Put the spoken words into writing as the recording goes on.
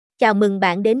Chào mừng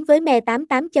bạn đến với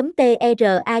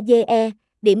me88.trade,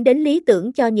 điểm đến lý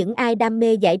tưởng cho những ai đam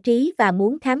mê giải trí và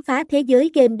muốn khám phá thế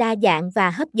giới game đa dạng và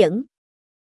hấp dẫn.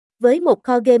 Với một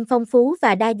kho game phong phú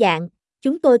và đa dạng,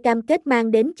 chúng tôi cam kết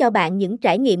mang đến cho bạn những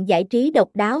trải nghiệm giải trí độc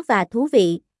đáo và thú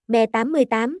vị.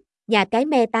 Me88, nhà cái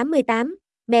Me88,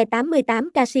 Me88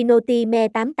 Casino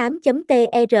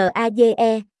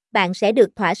Me88.trade, bạn sẽ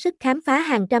được thỏa sức khám phá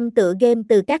hàng trăm tựa game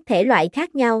từ các thể loại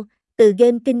khác nhau, từ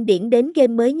game kinh điển đến game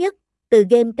mới nhất, từ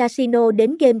game casino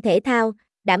đến game thể thao,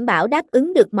 đảm bảo đáp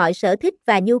ứng được mọi sở thích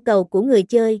và nhu cầu của người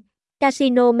chơi.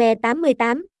 Casino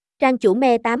Me88, trang chủ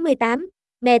Me88,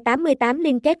 Me88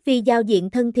 liên kết vì giao diện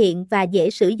thân thiện và dễ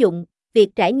sử dụng, việc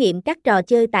trải nghiệm các trò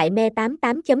chơi tại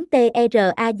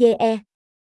me88.trade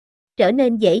trở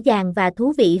nên dễ dàng và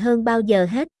thú vị hơn bao giờ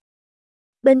hết.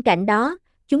 Bên cạnh đó,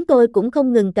 chúng tôi cũng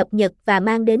không ngừng cập nhật và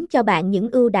mang đến cho bạn những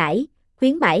ưu đãi,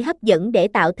 khuyến mãi hấp dẫn để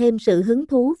tạo thêm sự hứng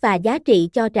thú và giá trị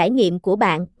cho trải nghiệm của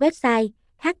bạn. Website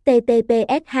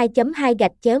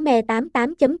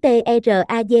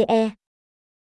https://me88.trade